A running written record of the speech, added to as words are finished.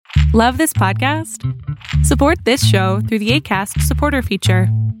Love this podcast? Support this show through the Acast supporter feature.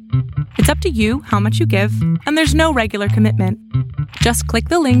 It's up to you how much you give, and there's no regular commitment. Just click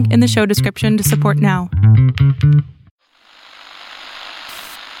the link in the show description to support now.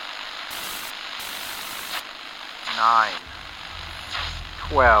 Nine,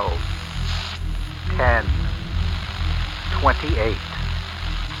 12, 10, 28,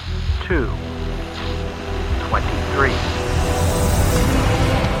 2, 23.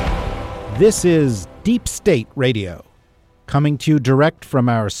 This is Deep State Radio, coming to you direct from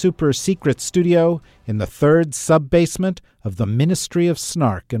our super secret studio in the third sub-basement of the Ministry of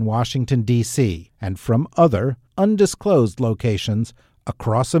Snark in Washington, D.C., and from other undisclosed locations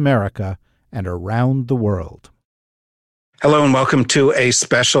across America and around the world. Hello and welcome to a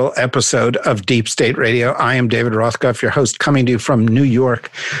special episode of Deep State Radio. I am David Rothkopf, your host, coming to you from New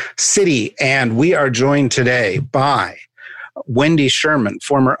York City, and we are joined today by Wendy Sherman,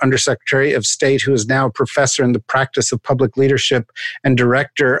 former Undersecretary of State, who is now a professor in the practice of public leadership and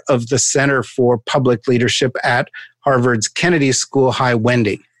director of the Center for Public Leadership at Harvard's Kennedy School. Hi,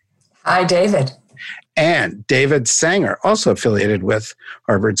 Wendy. Hi, David. And David Sanger, also affiliated with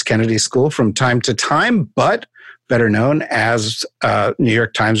Harvard's Kennedy School from time to time, but better known as a New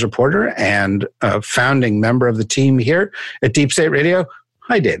York Times reporter and a founding member of the team here at Deep State Radio.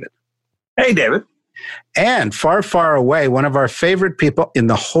 Hi, David. Hey, David. And far, far away, one of our favorite people in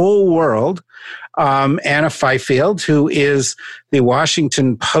the whole world, Anna Fifield, who is the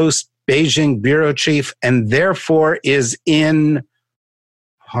Washington Post Beijing bureau chief and therefore is in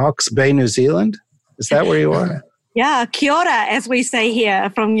Hawke's Bay, New Zealand. Is that where you are? Yeah, kia ora, as we say here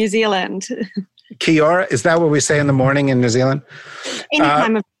from New Zealand. Kia ora, is that what we say in the morning in New Zealand? Any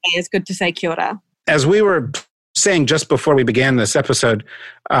time of day is good to say kia ora. As we were saying just before we began this episode,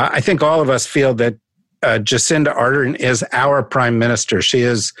 I think all of us feel that Jacinda Ardern is our prime minister. She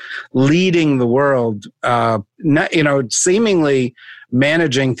is leading the world, seemingly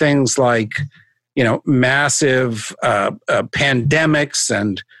managing things like, massive pandemics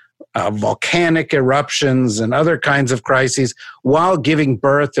and volcanic eruptions and other kinds of crises while giving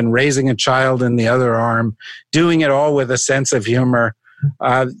birth and raising a child in the other arm, doing it all with a sense of humor.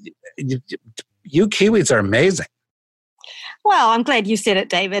 You Kiwis are amazing. Well, I'm glad you said it,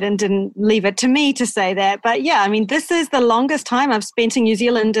 David, and didn't leave it to me to say that. But yeah, I mean, this is the longest time I've spent in New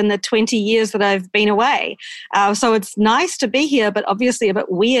Zealand in the 20 years that I've been away. So it's nice to be here, but obviously a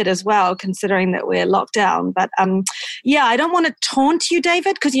bit weird as well, considering that we're locked down. But yeah, I don't want to taunt you,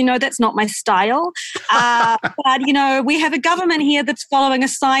 David, because that's not my style. But, we have a government here that's following a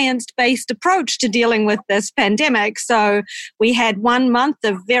science-based approach to dealing with this pandemic. So we had 1 month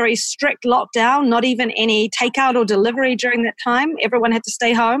of very strict lockdown, not even any takeout or delivery during that time. Everyone had to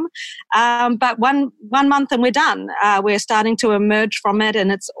stay home. But one month and we're done. We're starting to emerge from it,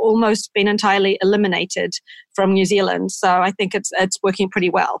 and it's almost been entirely eliminated from New Zealand. So I think it's working pretty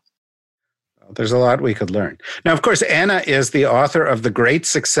well. There's a lot we could learn. Now, of course, Anna is the author of The Great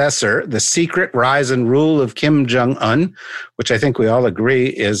Successor, The Secret Rise and Rule of Kim Jong-un, which I think we all agree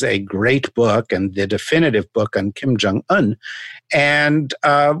is a great book and the definitive book on Kim Jong-un. And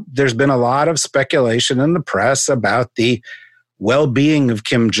there's been a lot of speculation in the press about the well-being of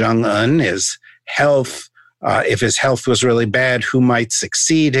Kim Jong-un, his health, if his health was really bad, who might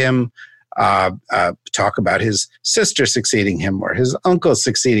succeed him, talk about his sister succeeding him or his uncle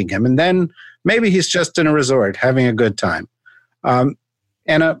succeeding him. And then maybe he's just in a resort having a good time.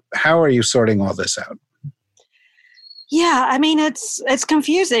 Anna, how are you sorting all this out? Yeah, I mean, it's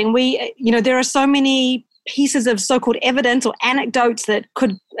confusing. There are so many pieces of so-called evidence or anecdotes that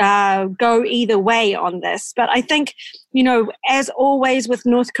could go either way on this. But I think, as always with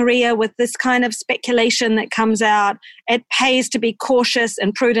North Korea, with this kind of speculation that comes out, it pays to be cautious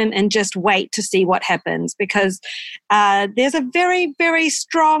and prudent and just wait to see what happens, because there's a very, very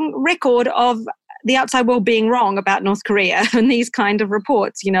strong record of the outside world being wrong about North Korea in these kind of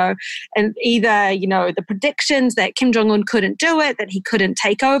reports, and either, the predictions that Kim Jong-un couldn't do it, that he couldn't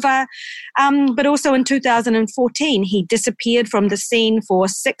take over. But also in 2014, he disappeared from the scene for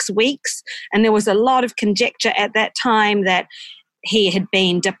 6 weeks. And there was a lot of conjecture at that time that he had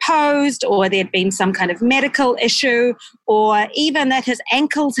been deposed, or there had been some kind of medical issue, or even that his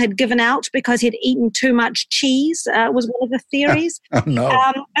ankles had given out because he'd eaten too much cheese, was one of the theories. Oh,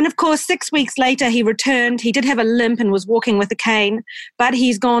 no. And of course, 6 weeks later, he returned. He did have a limp and was walking with a cane, but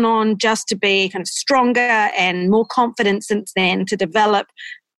he's gone on just to be kind of stronger and more confident since then to develop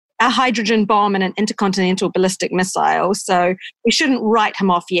a hydrogen bomb and an intercontinental ballistic missile. So we shouldn't write him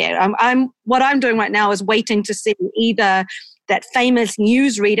off yet. What I'm doing right now is waiting to see either that famous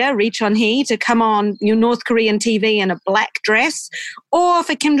newsreader, Ri Chun-hee, to come on North Korean TV in a black dress, or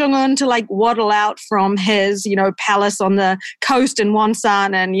for Kim Jong-un to like waddle out from his, palace on the coast in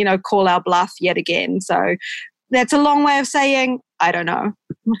Wonsan and, call our bluff yet again. So that's a long way of saying, I don't know.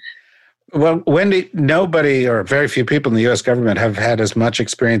 Well, Wendy, nobody or very few people in the U.S. government have had as much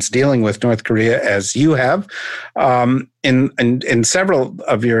experience dealing with North Korea as you have. In several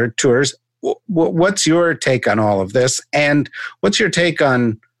of your tours, what's your take on all of this? And what's your take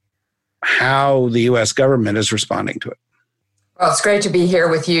on how the U.S. government is responding to it? Well, it's great to be here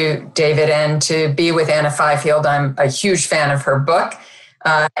with you, David, and to be with Anna Fifield. I'm a huge fan of her book,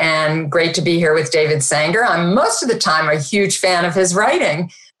 and great to be here with David Sanger. I'm most of the time a huge fan of his writing.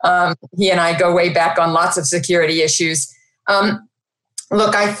 He and I go way back on lots of security issues.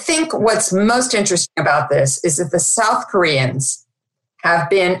 Look, I think what's most interesting about this is that the South Koreans have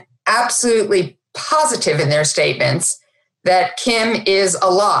been absolutely positive in their statements that Kim is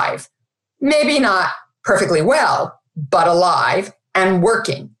alive. Maybe not perfectly well, but alive and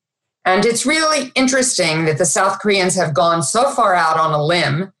working. And it's really interesting that the South Koreans have gone so far out on a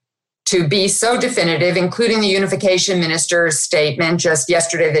limb to be so definitive, including the unification minister's statement just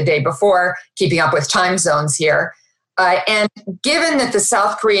yesterday, the day before, keeping up with time zones here. And given that the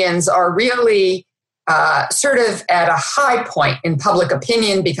South Koreans are really sort of at a high point in public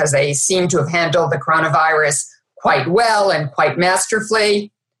opinion because they seem to have handled the coronavirus quite well and quite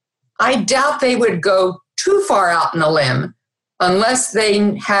masterfully, I doubt they would go too far out on a limb unless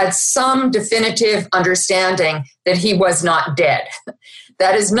they had some definitive understanding that he was not dead.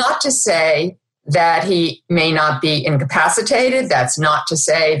 That is not to say that he may not be incapacitated. That's not to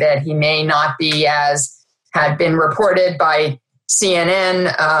say that he may not be, as had been reported by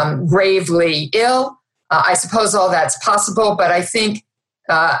CNN, gravely ill. I suppose all that's possible, but I think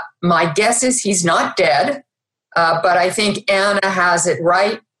my guess is he's not dead. But I think Anna has it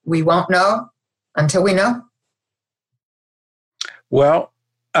right. We won't know until we know. Well,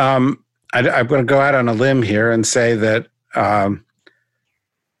 I'm going to go out on a limb here and say that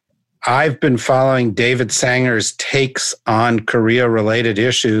I've been following David Sanger's takes on Korea-related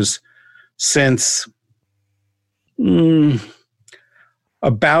issues since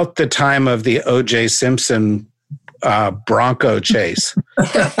about the time of the O.J. Simpson Bronco chase,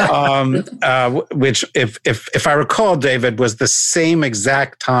 which, if I recall, David, was the same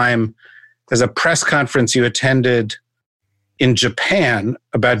exact time as a press conference you attended in Japan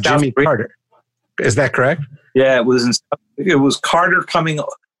about Jimmy Carter. Is that correct? Yeah, it was Carter coming.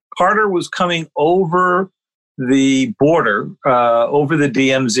 Carter was coming over the border, over the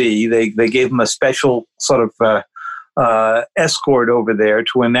DMZ. They gave him a special sort of escort over there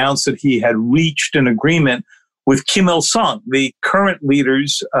to announce that he had reached an agreement with Kim Il-sung, the current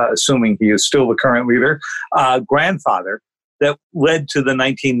leader's, assuming he is still the current leader, grandfather, that led to the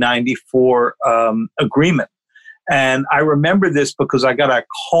 1994 agreement. And I remember this because I got a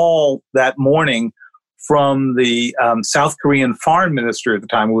call that morning from the South Korean foreign minister at the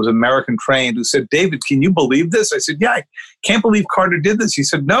time, who was American trained, who said, "David, can you believe this?" I said, "Yeah, I can't believe Carter did this." He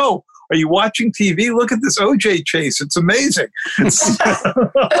said, "No, are you watching TV? Look at this OJ chase. It's amazing."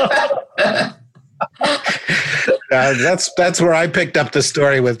 That's where I picked up the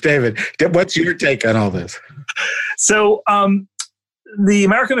story with David. What's your take on all this? So the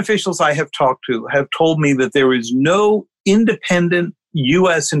American officials I have talked to have told me that there is no independent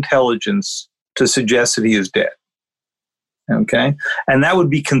U.S. intelligence to suggest that he is dead. Okay? And that would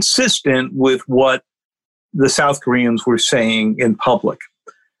be consistent with what the South Koreans were saying in public.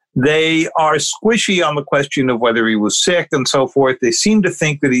 They are squishy on the question of whether he was sick and so forth. They seem to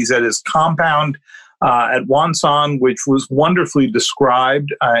think that he's at his compound at Wonsan, which was wonderfully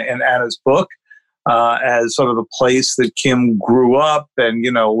described in Anna's book as sort of the place that Kim grew up and,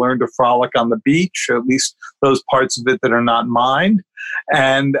 learned to frolic on the beach, at least those parts of it that are not mined.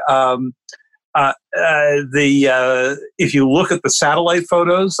 And if you look at the satellite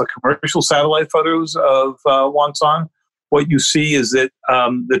photos, the commercial satellite photos of Wonsan, what you see is that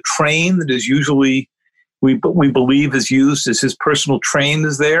the train that is usually, we believe, is used as his personal train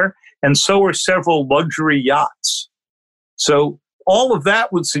is there, and so are several luxury yachts. So all of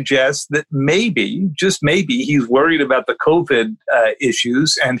that would suggest that maybe, just maybe, he's worried about the COVID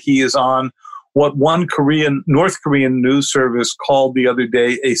issues, and he is on what one North Korean news service called the other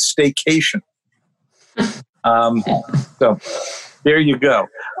day a staycation. So there you go.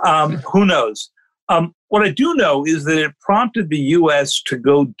 Who knows? What I do know is that it prompted the U.S. to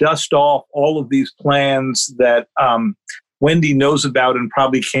go dust off all of these plans that Wendy knows about and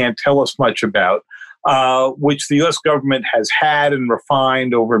probably can't tell us much about, which the U.S. government has had and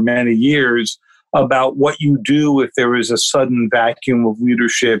refined over many years about what you do if there is a sudden vacuum of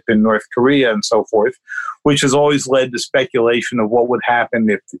leadership in North Korea and so forth, which has always led to speculation of what would happen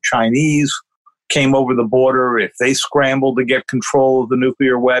if the Chinese came over the border, if they scrambled to get control of the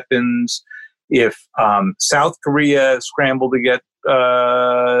nuclear weapons, if South Korea scrambled to get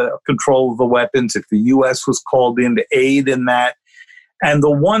control of the weapons, if the U.S. was called in to aid in that. And the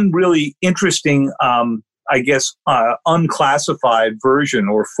one really interesting, unclassified version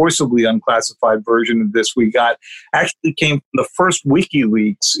or forcibly unclassified version of this we got actually came from the first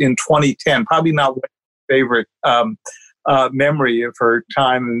WikiLeaks in 2010, probably not my favorite memory of her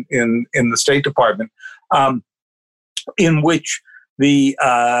time in the State Department, in which the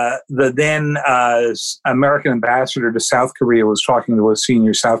then American ambassador to South Korea was talking to a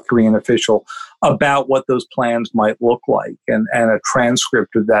senior South Korean official about what those plans might look like, and a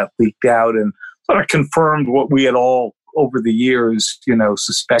transcript of that leaked out and sort of confirmed what we had all over the years,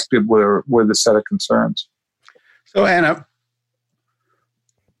 suspected were the set of concerns. So, Anna,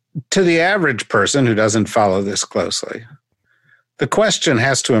 to the average person who doesn't follow this closely, the question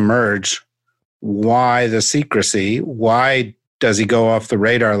has to emerge: why the secrecy? Why does he go off the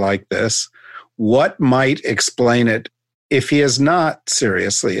radar like this? What might explain it if he is not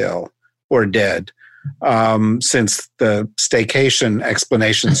seriously ill or dead? Since the staycation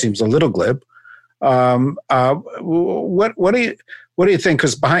explanation seems a little glib. What do you think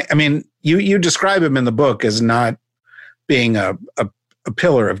is behind? I mean, you describe him in the book as not being a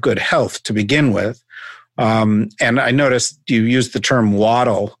pillar of good health to begin with. And I noticed you used the term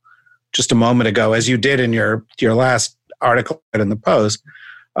waddle just a moment ago, as you did in your last article in the Post.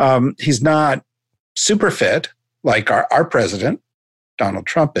 He's not super fit like our president, Donald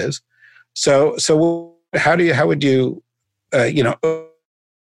Trump, is. So how would you,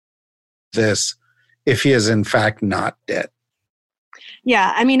 this if he is in fact not dead?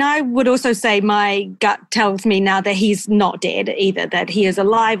 Yeah, I mean, I would also say my gut tells me now that he's not dead either, that he is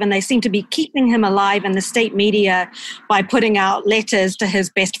alive, and they seem to be keeping him alive in the state media by putting out letters to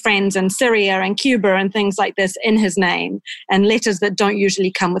his best friends in Syria and Cuba and things like this in his name, and letters that don't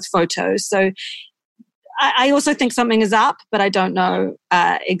usually come with photos. So I also think something is up, but I don't know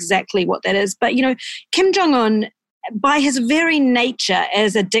exactly what that is. But, Kim Jong-un, by his very nature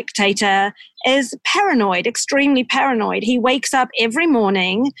as a dictator, is paranoid, extremely paranoid. He wakes up every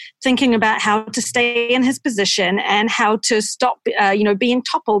morning thinking about how to stay in his position and how to stop, being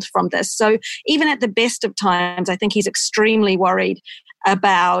toppled from this. So even at the best of times, I think he's extremely worried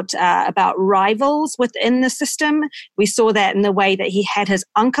about rivals within the system. We saw that in the way that he had his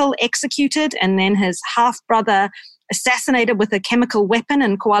uncle executed and then his half-brother assassinated with a chemical weapon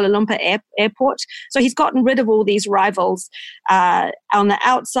in Kuala Lumpur airport. So he's gotten rid of all these rivals on the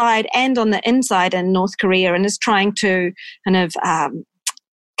outside and on the inside in North Korea, and is trying to kind of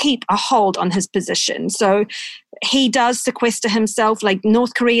keep a hold on his position. So he does sequester himself, like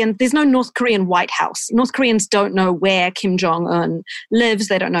there's no North Korean White House. North Koreans don't know where Kim Jong-un lives.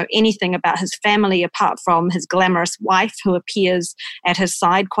 They don't know anything about his family apart from his glamorous wife, who appears at his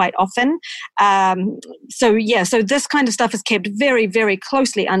side quite often. So this kind of stuff is kept very, very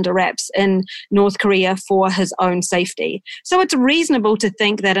closely under wraps in North Korea for his own safety. So it's reasonable to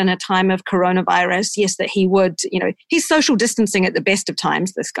think that in a time of coronavirus, yes, that he would, he's social distancing at the best of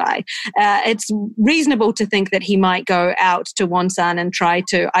times, this guy. It's reasonable to think that he might go out to Wonsan and try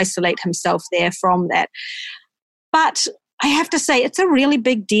to isolate himself there from that. But I have to say, it's a really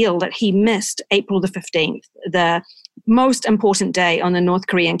big deal that he missed April the 15th, the most important day on the North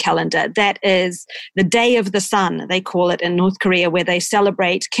Korean calendar. That is the Day of the Sun, they call it in North Korea, where they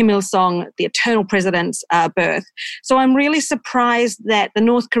celebrate Kim Il-sung, the eternal president's birth. So I'm really surprised that the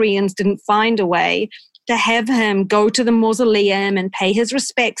North Koreans didn't find a way to have him go to the mausoleum and pay his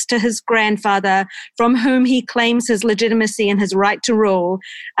respects to his grandfather, from whom he claims his legitimacy and his right to rule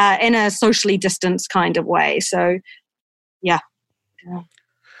in a socially distanced kind of way. So, yeah.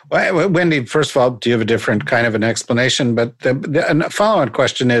 Well, Wendy, first of all, do you have a different kind of an explanation? But the follow-on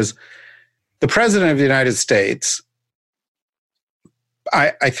question is, the President of the United States,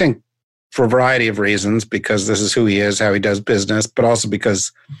 I think, for a variety of reasons, because this is who he is, how he does business, but also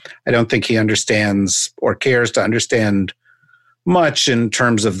because I don't think he understands or cares to understand much in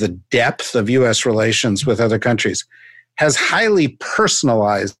terms of the depth of U.S. relations with other countries, has highly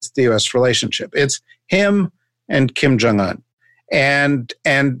personalized the U.S. relationship. It's him and Kim Jong-un. And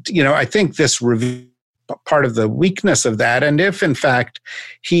I think this review, part of the weakness of that, and if in fact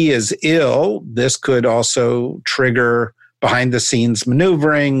he is ill, this could also trigger behind-the-scenes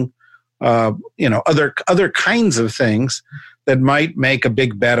maneuvering, other kinds of things that might make a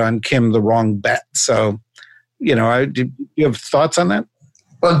big bet on Kim the wrong bet. So, do you have thoughts on that?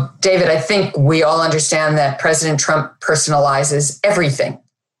 Well, David, I think we all understand that President Trump personalizes everything.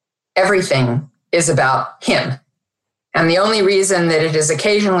 Everything is about him. And the only reason that it has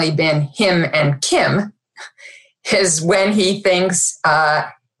occasionally been him and Kim is when he thinks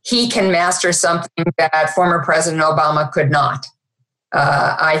he can master something that former President Obama could not.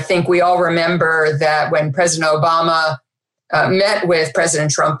 I think we all remember that when President Obama met with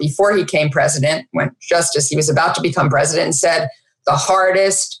President Trump before he became president, when just as he was about to become president, and said, the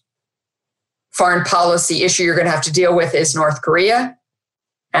hardest foreign policy issue you're going to have to deal with is North Korea.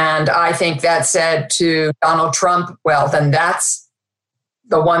 And I think that said to Donald Trump, well, then that's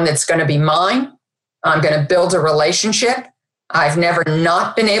the one that's going to be mine. I'm going to build a relationship. I've never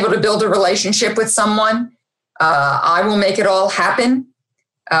not been able to build a relationship with someone. I will make it all happen.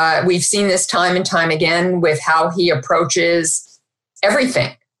 We've seen this time and time again with how he approaches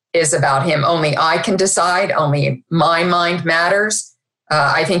everything is about him. Only I can decide. Only my mind matters.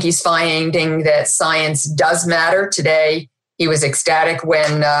 I think he's finding that science does matter. Today, he was ecstatic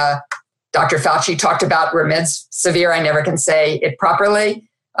when Dr. Fauci talked about remdesivir. I never can say it properly,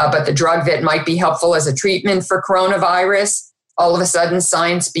 but the drug that might be helpful as a treatment for coronavirus. All of a sudden,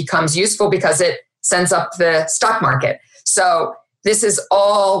 science becomes useful because it sends up the stock market. So this is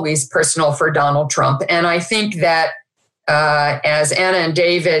always personal for Donald Trump. And I think that as Anna and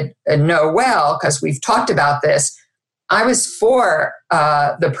David know well, because we've talked about this, I was for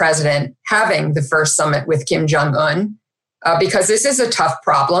the president having the first summit with Kim Jong-un because this is a tough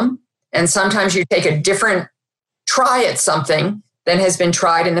problem. And sometimes you take a different try at something than has been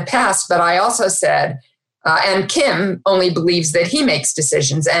tried in the past. But I also said, and Kim only believes that he makes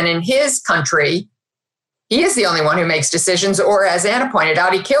decisions. And in his country, he is the only one who makes decisions, or as Anna pointed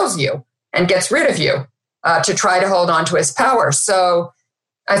out, he kills you and gets rid of you to try to hold on to his power. So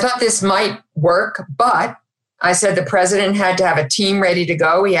I thought this might work, but I said the president had to have a team ready to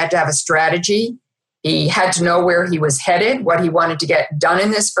go. He had to have a strategy. He had to know where he was headed, what he wanted to get done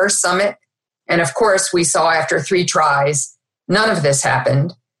in this first summit. And of course, we saw after 3 tries, none of this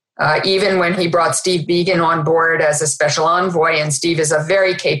happened. Even when he brought Steve Biegun on board as a special envoy, and Steve is a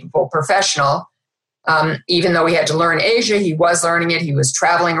very capable professional. Even though he had to learn Asia, he was learning it. He was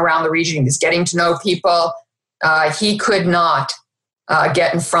traveling around the region. He was getting to know people. He could not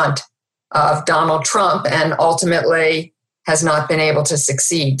get in front of Donald Trump and ultimately has not been able to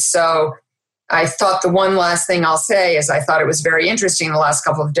succeed. So I thought the one last thing I'll say is I thought it was very interesting the last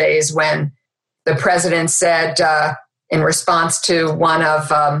couple of days when the president said in response to one of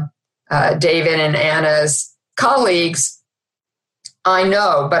David and Anna's colleagues, I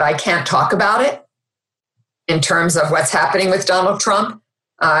know, but I can't talk about it. In terms of what's happening with Donald Trump,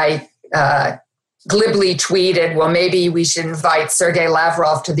 I glibly tweeted, well, maybe we should invite Sergei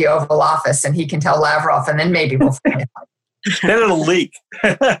Lavrov to the Oval Office and he can tell Lavrov and then maybe we'll find out. Then it'll leak.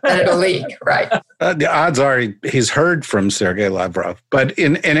 Then it'll leak, right. The odds are he's heard from Sergei Lavrov. But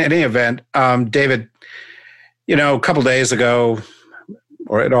in any event, David, a couple days ago,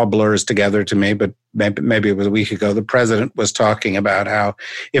 or it all blurs together to me, but maybe it was a week ago, the president was talking about how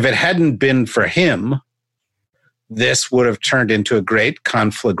if it hadn't been for him, this would have turned into a great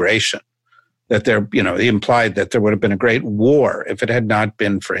conflagration, that he implied that there would have been a great war if it had not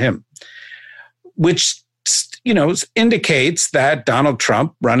been for him, which, indicates that Donald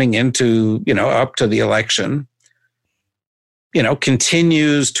Trump running into, up to the election,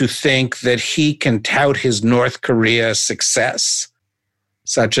 continues to think that he can tout his North Korea success,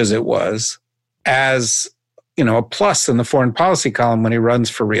 such as it was, as, a plus in the foreign policy column when he runs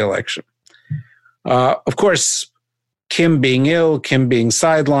for re-election. Of course, Kim being ill, Kim being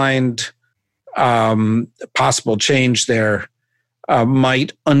sidelined, possible change there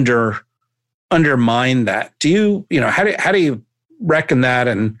might undermine that. Do you, how do you reckon that?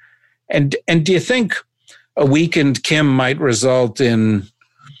 And do you think a weakened Kim might result in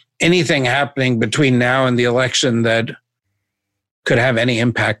anything happening between now and the election that could have any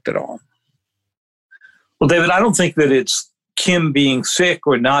impact at all? Well, David, I don't think that it's Kim being sick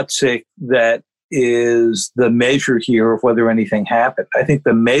or not sick that is the measure here of whether anything happened. I think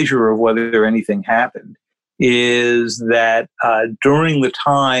the measure of whether anything happened is that during the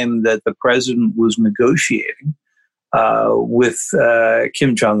time that the president was negotiating with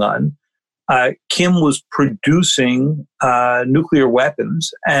Kim Jong-un, Kim was producing nuclear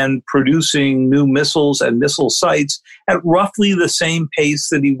weapons and producing new missiles and missile sites at roughly the same pace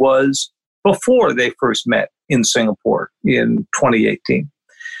that he was before they first met in Singapore in 2018.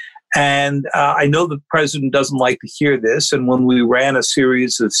 And I know the president doesn't like to hear this. And when we ran a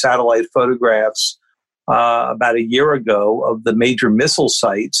series of satellite photographs about a year ago of the major missile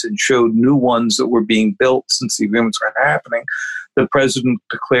sites and showed new ones that were being built since the agreements were happening, the president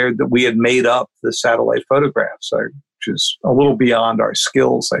declared that we had made up the satellite photographs, which is a little beyond our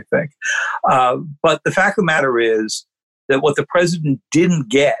skills, I think. But the fact of the matter is that what the president didn't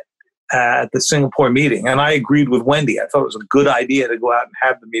get at the Singapore meeting, and I agreed with Wendy, I thought it was a good idea to go out and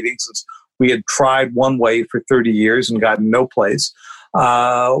have the meeting since we had tried one way for 30 years and gotten no place.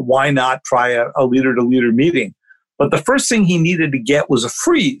 Why not try a leader-to-leader meeting? But the first thing he needed to get was a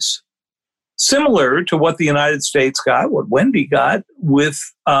freeze, similar to what the United States got, what Wendy got with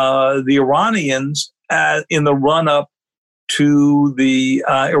the Iranians in the run-up to the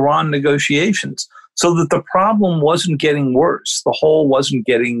Iran negotiations, so that the problem wasn't getting worse, the hole wasn't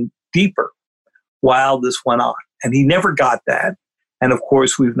getting deeper while this went on. And he never got that. And of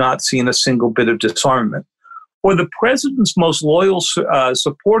course, we've not seen a single bit of disarmament. For the president's most loyal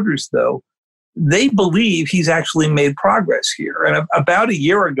supporters, though, they believe he's actually made progress here. And about a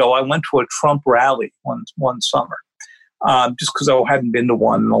year ago, I went to a Trump rally one summer, just because I hadn't been to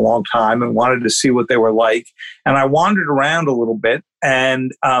one in a long time and wanted to see what they were like. And I wandered around a little bit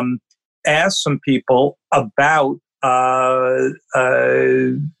and asked some people about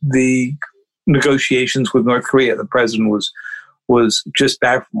the negotiations with North Korea. The president was just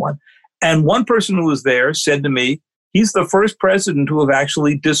back from one. And one person who was there said to me, he's the first president to have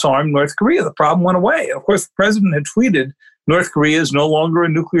actually disarmed North Korea. The problem went away. Of course, the president had tweeted, North Korea is no longer a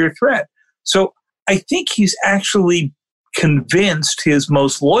nuclear threat. So I think he's actually convinced his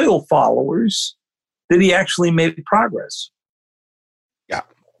most loyal followers that he actually made progress. Yeah,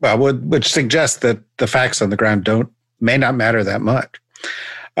 well, which suggests that the facts on the ground may not matter that much.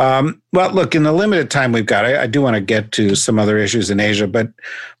 Well, look, in the limited time we've got, I do want to get to some other issues in Asia, but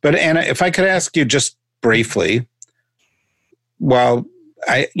Anna, if I could ask you just briefly, well,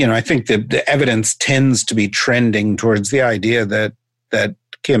 I think the evidence tends to be trending towards the idea that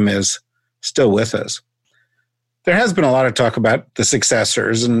Kim is still with us. There has been a lot of talk about the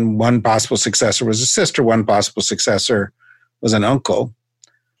successors, and one possible successor was a sister, one possible successor was an uncle.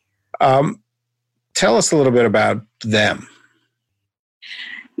 Tell us a little bit about them.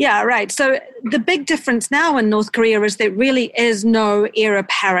 Yeah, right. So the big difference now in North Korea is there really is no heir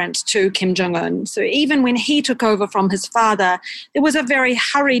apparent to Kim Jong-un. So even when he took over from his father, it was a very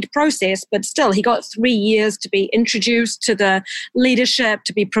hurried process, but still he got 3 years to be introduced to the leadership,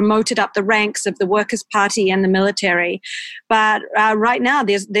 to be promoted up the ranks of the Workers' Party and the military. But right now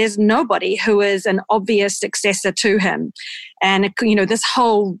there's nobody who is an obvious successor to him. And, this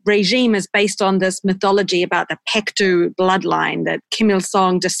whole regime is based on this mythology about the Paektu bloodline, that Kim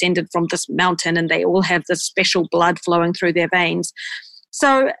Il-sung descended from this mountain and they all have this special blood flowing through their veins.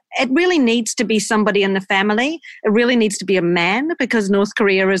 So it really needs to be somebody in the family. It really needs to be a man, because North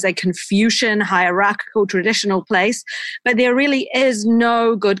Korea is a Confucian, hierarchical, traditional place. But there really is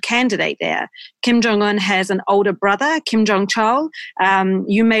no good candidate there. Kim Jong-un has an older brother, Kim Jong-chol.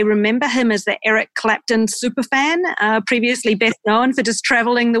 You may remember him as the Eric Clapton superfan, previously best known for just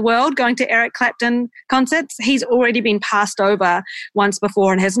traveling the world, going to Eric Clapton concerts. He's already been passed over once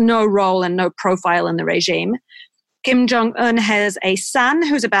before and has no role and no profile in the regime. Kim Jong-un has a son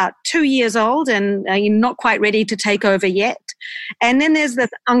who's about 2 years old and not quite ready to take over yet. And then there's this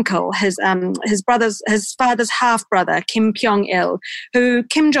uncle, his father's half-brother, Kim Pyong-il, who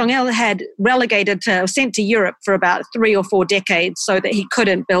Kim Jong-il had sent to Europe for about 3 or 4 decades so that he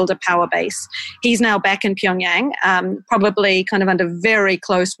couldn't build a power base. He's now back in Pyongyang, probably kind of under very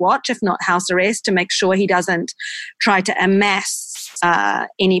close watch, if not house arrest, to make sure he doesn't try to amass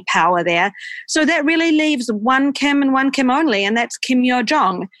any power there. So that really leaves one Kim and one Kim only, and that's Kim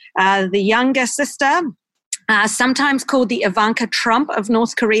Yo-jong, the younger sister, sometimes called the Ivanka Trump of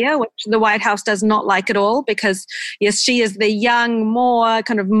North Korea, which the White House does not like at all, because yes, she is the young, more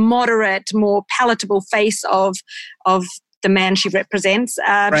kind of moderate, more palatable face of the man she represents.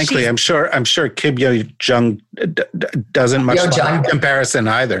 Frankly, I'm sure Kim Yo-jong doesn't much like comparison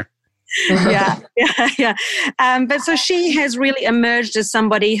either. Yeah. But so she has really emerged as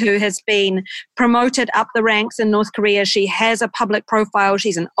somebody who has been promoted up the ranks in North Korea. She has a public profile.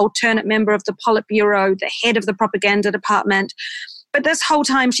 She's an alternate member of the Politburo, the head of the propaganda department. But this whole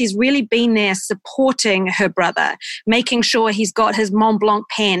time, she's really been there supporting her brother, making sure he's got his Mont Blanc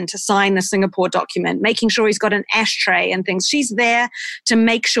pen to sign the Singapore document, making sure he's got an ashtray and things. She's there to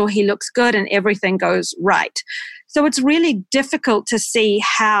make sure he looks good and everything goes right. So it's really difficult to see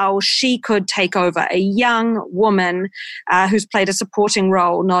how she could take over, a young woman who's played a supporting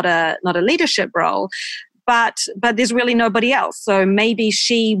role, not a leadership role. But there's really nobody else. So maybe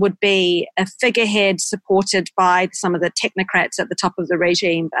she would be a figurehead supported by some of the technocrats at the top of the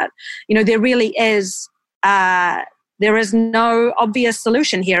regime. But, there really is there is no obvious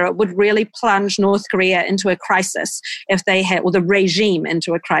solution here. It would really plunge North Korea into a crisis if they had, or the regime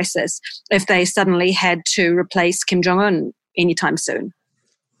into a crisis, if they suddenly had to replace Kim Jong-un anytime soon.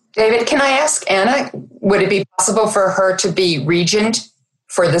 David, can I ask Anna, would it be possible for her to be regent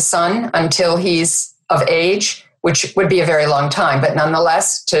for the son until he's of age, which would be a very long time, but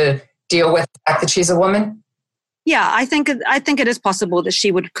nonetheless to deal with the fact that she's a woman? Yeah, I think it is possible that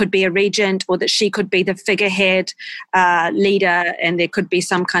she could be a regent, or that she could be the figurehead leader, and there could be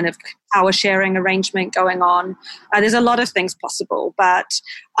some kind of power sharing arrangement going on. There's a lot of things possible, but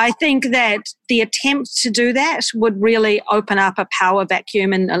I think that the attempt to do that would really open up a power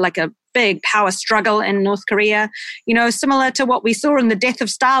vacuum and like a big power struggle in North Korea, similar to what we saw in The Death of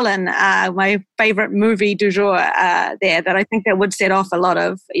Stalin, my favorite movie du jour there, that I think that would set off a lot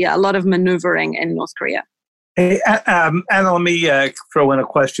of maneuvering in North Korea. Hey, Anna, let me throw in a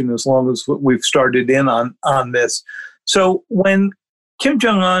question as long as we've started in on this. So when Kim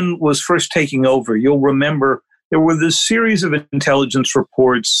Jong-un was first taking over, you'll remember there were this series of intelligence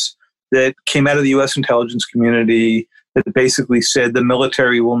reports that came out of the U.S. intelligence community that basically said the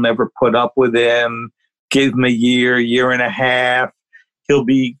military will never put up with him, give him a year and a half. He'll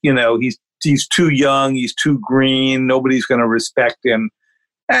be, he's too young, he's too green, nobody's going to respect him.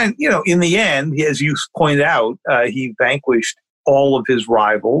 And, in the end, as you point out, he vanquished all of his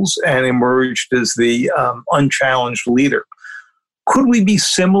rivals and emerged as the unchallenged leader. Could we be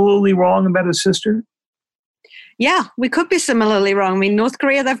similarly wrong about his sister? Yeah, we could be similarly wrong. I mean, North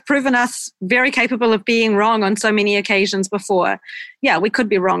Korea, they've proven us very capable of being wrong on so many occasions before. Yeah, we could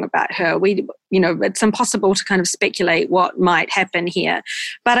be wrong about her. It's impossible to kind of speculate what might happen here.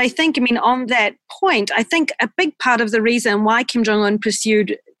 But I think, on that point, I think a big part of the reason why Kim Jong-un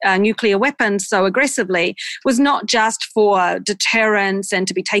pursued nuclear weapons so aggressively was not just for deterrence and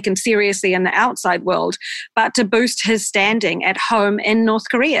to be taken seriously in the outside world, but to boost his standing at home in North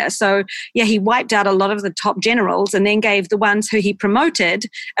Korea. So, yeah, he wiped out a lot of the top generals and then gave the ones who he promoted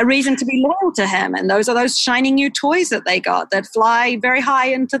a reason to be loyal to him. And those are those shiny new toys that they got that fly very high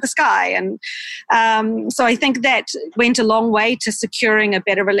into the sky. And so I think that went a long way to securing a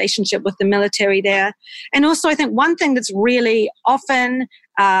better relationship with the military there. And also, I think one thing that's really often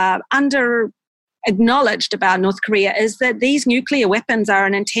acknowledged about North Korea is that these nuclear weapons are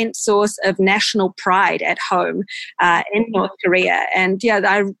an intense source of national pride at home in North Korea. And yeah,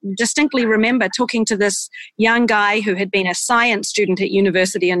 I distinctly remember talking to this young guy who had been a science student at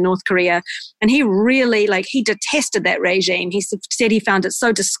university in North Korea, and he really, he detested that regime. He said he found it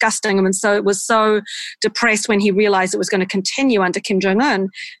so disgusting, and so it was so depressed when he realized it was going to continue under Kim Jong-un.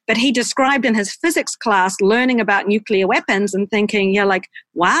 But he described in his physics class learning about nuclear weapons and thinking,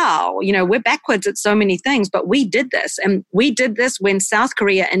 wow, we're backwards at so many things, but we did this. And we did this when South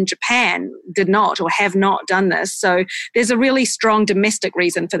Korea and Japan did not or have not done this. So there's a really strong domestic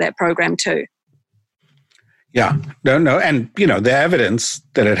reason for that program too. Yeah, no. And, the evidence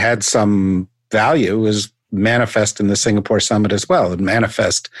that it had some value is manifest in the Singapore summit as well, and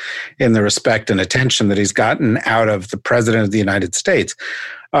manifest in the respect and attention that he's gotten out of the president of the United States.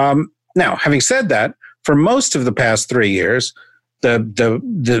 Now, having said that, for most of the past 3 years,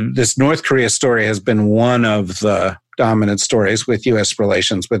 this North Korea story has been one of the dominant stories with U.S.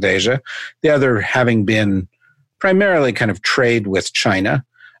 relations with Asia, the other having been primarily kind of trade with China.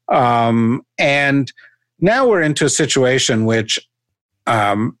 And now we're into a situation which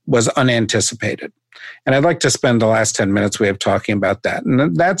was unanticipated. And I'd like to spend the last 10 minutes we have talking about that.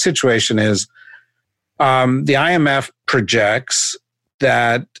 And that situation is the IMF projects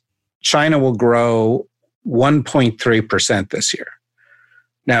that China will grow 1.3% this year.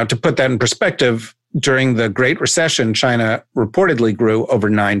 Now, to put that in perspective, during the Great Recession, China reportedly grew over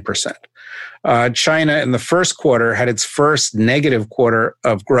 9%. China in the first quarter had its first negative quarter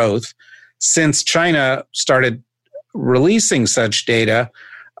of growth since China started releasing such data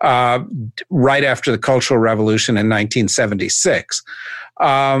right after the Cultural Revolution in 1976.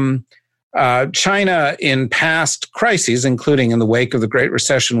 China, in past crises, including in the wake of the Great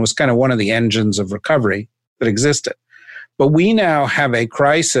Recession, was kind of one of the engines of recovery that existed. But we now have a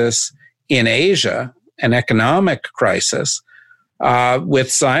crisis in Asia, an economic crisis,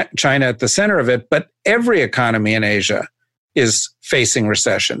 with China at the center of it. But every economy in Asia is facing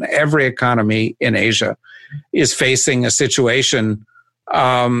recession. Every economy in Asia is facing a situation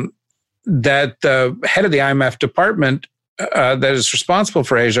that the head of the IMF department that is responsible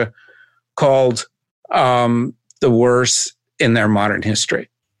for Asia called the worst in their modern history.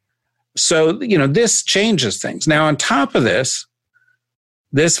 So, this changes things. Now, on top of this,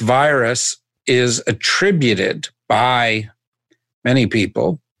 this virus is attributed by many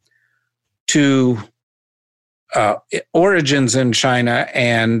people to origins in China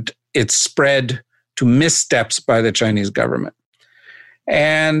and its spread to missteps by the Chinese government.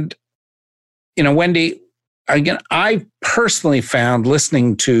 And, Wendy, again, I personally found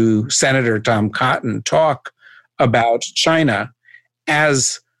listening to Senator Tom Cotton talk about China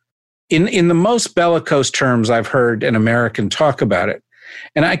as in the most bellicose terms I've heard an American talk about it.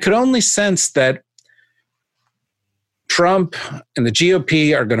 And I could only sense that Trump and the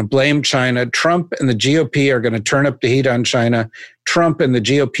GOP are going to blame China. Trump and the GOP are going to turn up the heat on China. Trump and the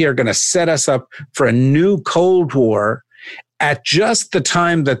GOP are going to set us up for a new Cold War at just the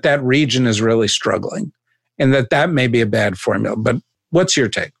time that region is really struggling, and that may be a bad formula. But what's your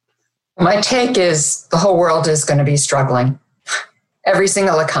take? My take is the whole world is going to be struggling. Every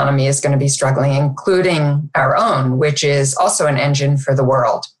single economy is going to be struggling, including our own, which is also an engine for the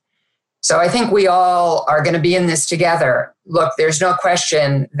world. So I think we all are going to be in this together. Look, there's no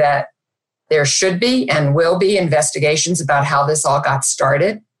question that there should be and will be investigations about how this all got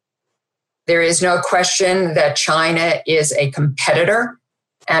started. There is no question that China is a competitor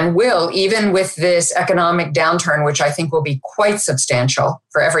and will, even with this economic downturn, which I think will be quite substantial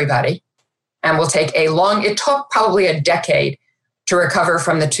for everybody, and will take it took probably a decade to recover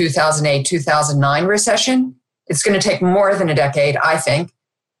from the 2008-2009 recession. It's going to take more than a decade, I think,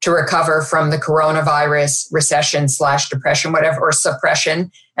 to recover from the coronavirus recession / depression, whatever, or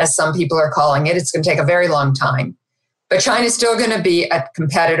suppression, as some people are calling it. It's going to take a very long time. But China is still going to be a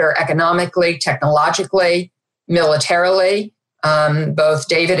competitor economically, technologically, militarily. Both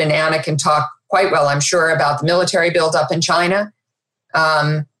David and Anna can talk quite well, I'm sure, about the military buildup in China.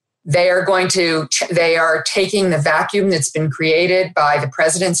 They are taking the vacuum that's been created by the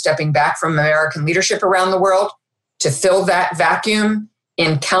president stepping back from American leadership around the world to fill that vacuum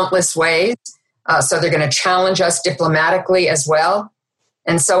in countless ways. So they're going to challenge us diplomatically as well.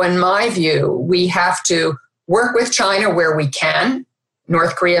 And so in my view, we have to work with China where we can.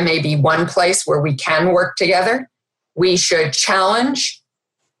 North Korea may be one place where we can work together. We should challenge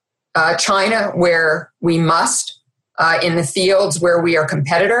China where we must, in the fields where we are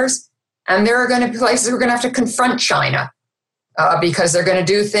competitors. And there are going to be places we're going to have to confront China because they're going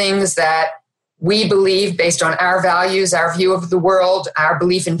to do things that we believe, based on our values, our view of the world, our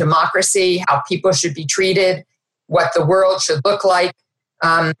belief in democracy, how people should be treated, what the world should look like,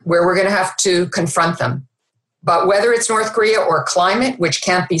 where we're going to have to confront them. But whether it's North Korea or climate, which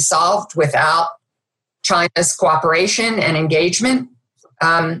can't be solved without China's cooperation and engagement,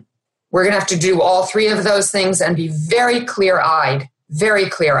 we're going to have to do all three of those things and be very clear-eyed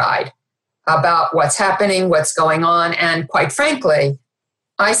about what's happening, what's going on. And quite frankly,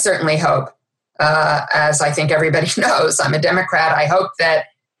 I certainly hope, as I think everybody knows, I'm a Democrat, I hope that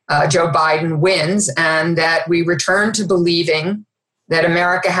Joe Biden wins and that we return to believing that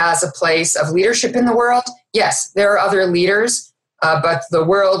America has a place of leadership in the world. Yes, there are other leaders, but the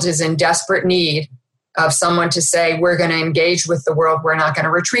world is in desperate need of someone to say, we're going to engage with the world, we're not going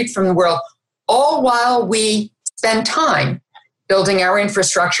to retreat from the world, all while we spend time building our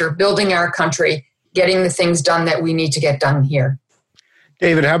infrastructure, building our country, getting the things done that we need to get done here.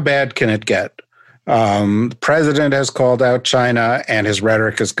 David, how bad can it get? The president has called out China and his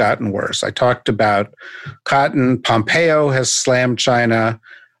rhetoric has gotten worse. I talked about Cotton. Pompeo has slammed China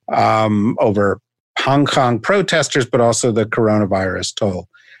over Hong Kong protesters, but also the coronavirus toll.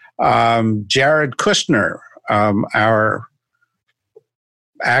 Jared Kushner, our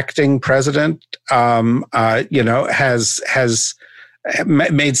acting president, has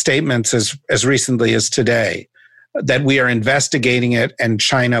made statements as recently as today that we are investigating it and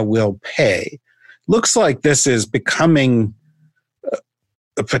China will pay. Looks like this is becoming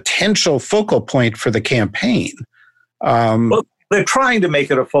a potential focal point for the campaign. Well, they're trying to make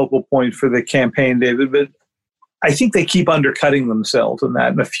it a focal point for the campaign, David, but I think they keep undercutting themselves in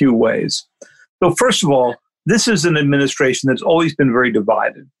that in a few ways. So first of all, this is an administration that's always been very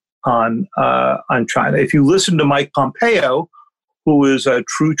divided on China. If you listen to Mike Pompeo, who is a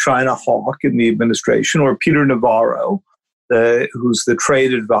true China hawk in the administration, or Peter Navarro, who's the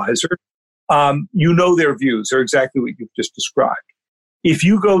trade advisor, you know their views. They're exactly what you've just described. If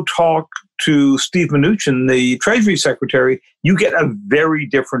you go talk to Steve Mnuchin, the Treasury Secretary, you get a very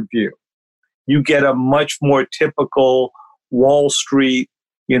different view. You get a much more typical Wall Street,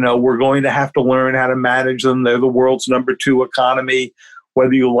 we're going to have to learn how to manage them. They're the world's number 2 economy.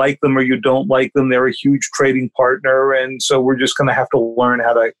 Whether you like them or you don't like them, they're a huge trading partner. And so we're just going to have to learn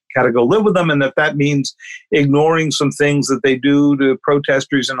how to go live with them. And if that means ignoring some things that they do to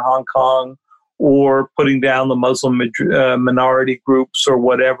protesters in Hong Kong or putting down the Muslim minority groups or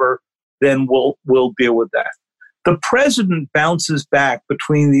whatever, then we'll deal with that. The president bounces back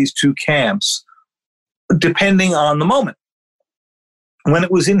between these two camps depending on the moment. When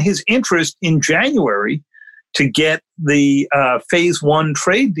it was in his interest in January to get the phase 1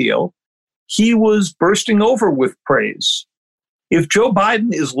 trade deal, he was bursting over with praise. If Joe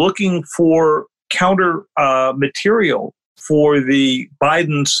Biden is looking for counter material for the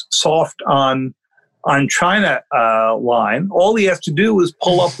Biden's soft on China line, all he has to do is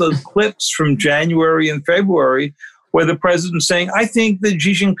pull up those clips from January and February where the president's saying, I think that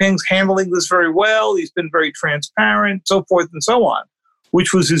Xi Jinping's handling this very well. He's been very transparent, so forth and so on,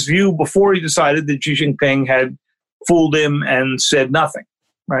 which was his view before he decided that Xi Jinping had fooled him and said nothing,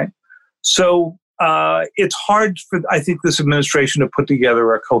 right? So it's hard for, I think, this administration to put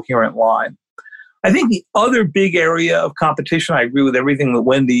together a coherent line. I think the other big area of competition, I agree with everything that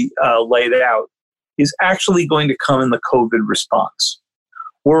Wendy laid out, is actually going to come in the COVID response.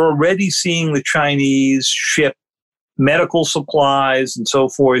 We're already seeing the Chinese ship medical supplies and so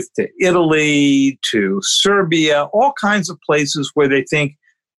forth to Italy, to Serbia, all kinds of places where they think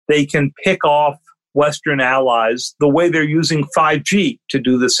they can pick off Western allies the way they're using 5G to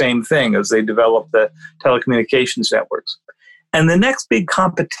do the same thing as they develop the telecommunications networks. And the next big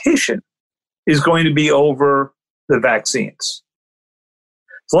competition is going to be over the vaccines.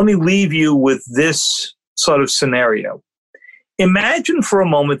 So let me leave you with this sort of scenario. Imagine for a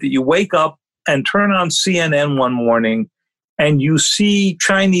moment that you wake up and turn on CNN one morning and you see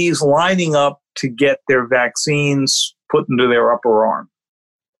Chinese lining up to get their vaccines put into their upper arm.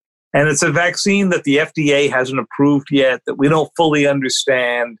 And it's a vaccine that the FDA hasn't approved yet, that we don't fully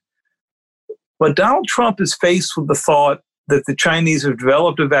understand. But Donald Trump is faced with the thought that the Chinese have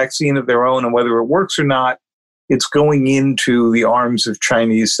developed a vaccine of their own, and whether it works or not, it's going into the arms of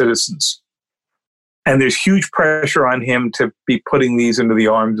Chinese citizens. And there's huge pressure on him to be putting these into the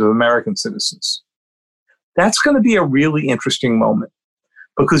arms of American citizens. That's going to be a really interesting moment,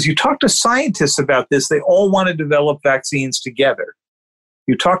 because you talk to scientists about this, they all want to develop vaccines together.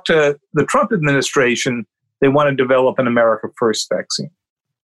 You talk to the Trump administration, they want to develop an America First vaccine.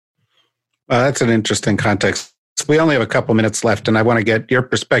 Well, that's an interesting context. We only have a couple minutes left, and I want to get your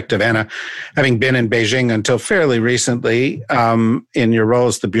perspective, Anna, having been in Beijing until fairly recently in your role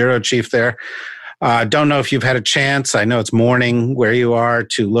as the bureau chief there. Don't know if you've had a chance, I know it's morning where you are,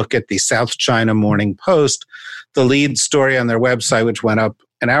 to look at the South China Morning Post. The lead story on their website, which went up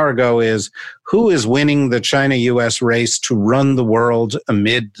an hour ago, is who is winning the China-U.S. race to run the world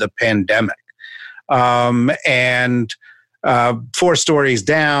amid the pandemic? And 4 stories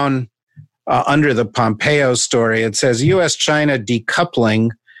down, under the Pompeo story, it says U.S.-China decoupling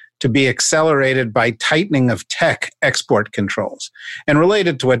to be accelerated by tightening of tech export controls. And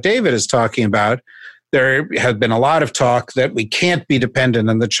related to what David is talking about, there has been a lot of talk that we can't be dependent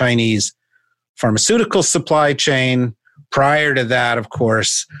on the Chinese pharmaceutical supply chain. Prior to that, of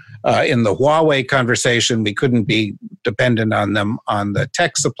course, in the Huawei conversation, we couldn't be dependent on them on the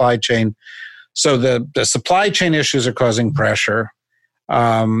tech supply chain. So the supply chain issues are causing pressure.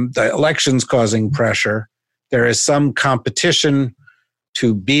 The election's causing pressure. There is some competition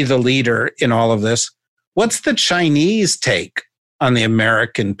to be the leader in all of this. What's the Chinese take on the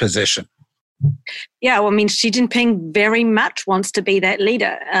American position? Yeah, well, I mean, Xi Jinping very much wants to be that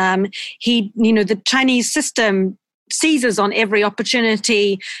leader. The Chinese system seizes on every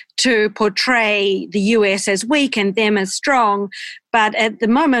opportunity to portray the US as weak and them as strong. But at the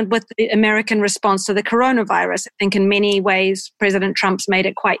moment, with the American response to the coronavirus, I think in many ways, President Trump's made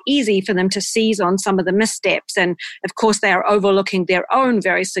it quite easy for them to seize on some of the missteps. And of course, they are overlooking their own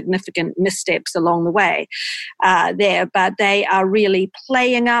very significant missteps along the way there. But they are really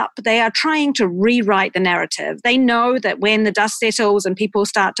playing up. They are trying to rewrite the narrative. They know that when the dust settles and people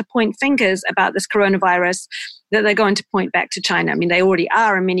start to point fingers about this coronavirus, that they're going to point back to China. I mean, they already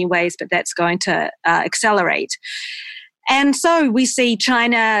are in many ways, but that's going to accelerate. And so we see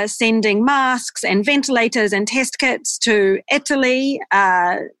China sending masks and ventilators and test kits to Italy,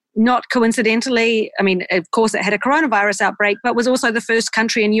 not coincidentally. I mean, of course, it had a coronavirus outbreak, but was also the first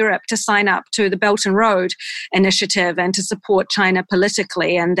country in Europe to sign up to the Belt and Road Initiative and to support China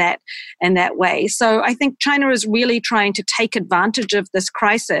politically in that way. So I think China is really trying to take advantage of this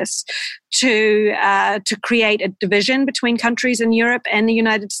crisis to create a division between countries in Europe and the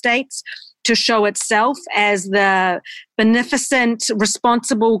United States, to show itself as the beneficent,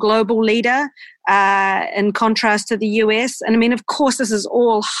 responsible global leader in contrast to the US. And I mean, of course, this is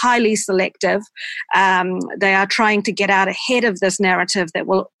all highly selective. They are trying to get out ahead of this narrative that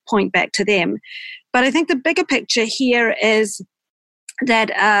will point back to them. But I think the bigger picture here is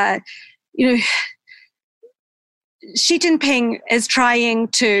that, Xi Jinping is trying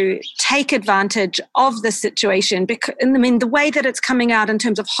to take advantage of this situation because, I mean, the way that it's coming out in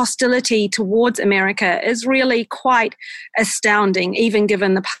terms of hostility towards America is really quite astounding, even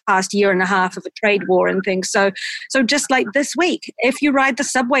given the past year and a half of a trade war and things. So just like this week, if you ride the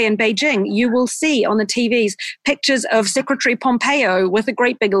subway in Beijing, you will see on the TVs pictures of Secretary Pompeo with a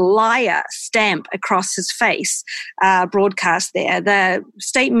great big liar stamp across his face broadcast there. The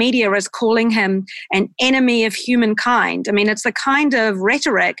state media is calling him an enemy of humankind. I mean, it's the kind of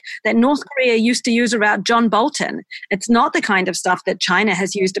rhetoric that North Korea used to use about John Bolton. It's not the kind of stuff that China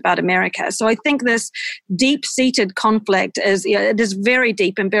has used about America. So I think this deep-seated conflict it is very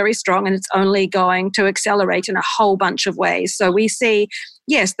deep and very strong, and it's only going to accelerate in a whole bunch of ways. So we see,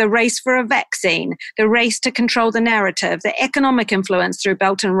 yes, the race for a vaccine, the race to control the narrative, the economic influence through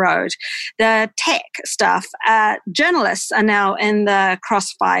Belt and Road, the tech stuff. Journalists are now in the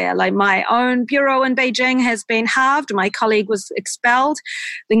crossfire. Like my own bureau in Beijing has been halved. My colleague was expelled.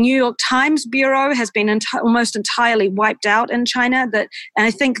 The New York Times bureau has been almost entirely wiped out in China. And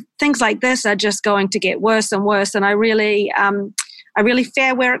I think things like this are just going to get worse and worse. And I really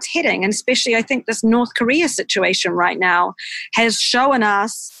fear where it's heading. And especially, I think this North Korea situation right now has shown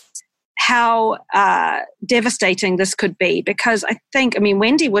us how devastating this could be. Because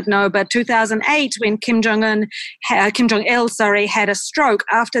Wendy would know, but 2008, when Kim Jong-il, had a stroke,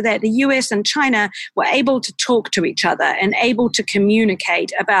 after that, the US and China were able to talk to each other and able to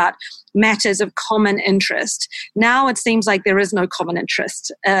communicate about matters of common interest. Now it seems like there is no common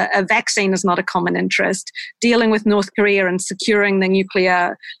interest. A vaccine is not a common interest. Dealing with North Korea and securing the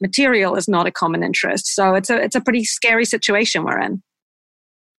nuclear material is not a common interest. So it's a pretty scary situation we're in.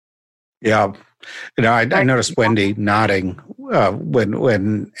 Yeah. I noticed Wendy nodding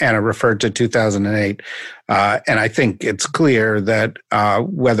when Anna referred to 2008. And I think it's clear that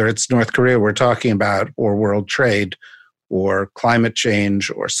whether it's North Korea we're talking about, or world trade, or climate change,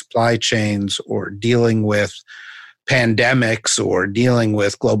 or supply chains, or dealing with pandemics, or dealing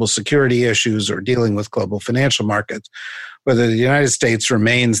with global security issues, or dealing with global financial markets, whether the United States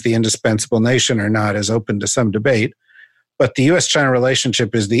remains the indispensable nation or not is open to some debate. But the U.S.-China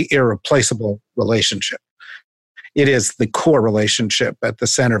relationship is the irreplaceable relationship. It is the core relationship at the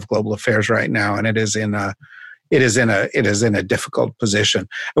center of global affairs right now, and it is in a difficult position.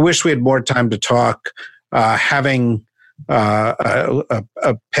 I wish we had more time to talk. Having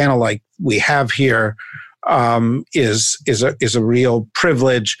a panel like we have here is a real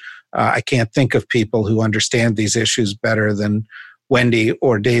privilege. I can't think of people who understand these issues better than Wendy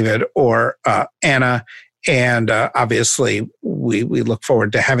or David or Anna. And obviously, we look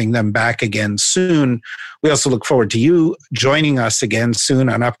forward to having them back again soon. We also look forward to you joining us again soon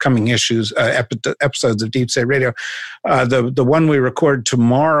on upcoming episodes of Deep State Radio. The one we record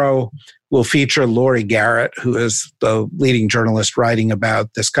tomorrow will feature Laurie Garrett, who is the leading journalist writing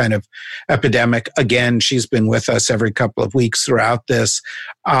about this kind of epidemic. Again, she's been with us every couple of weeks throughout this.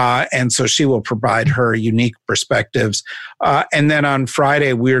 And so she will provide her unique perspectives. And then on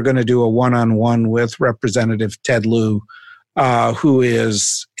Friday, we're going to do a one-on-one with Representative Ted Lieu, who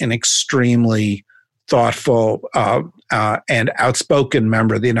is an extremely thoughtful and outspoken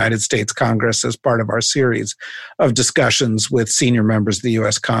member of the United States Congress as part of our series of discussions with senior members of the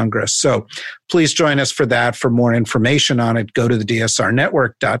U.S. Congress. So please join us for that. For more information on it, go to the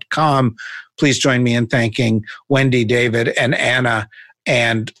dsrnetwork.com. Please join me in thanking Wendy, David, and Anna,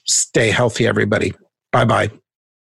 and stay healthy, everybody. Bye-bye.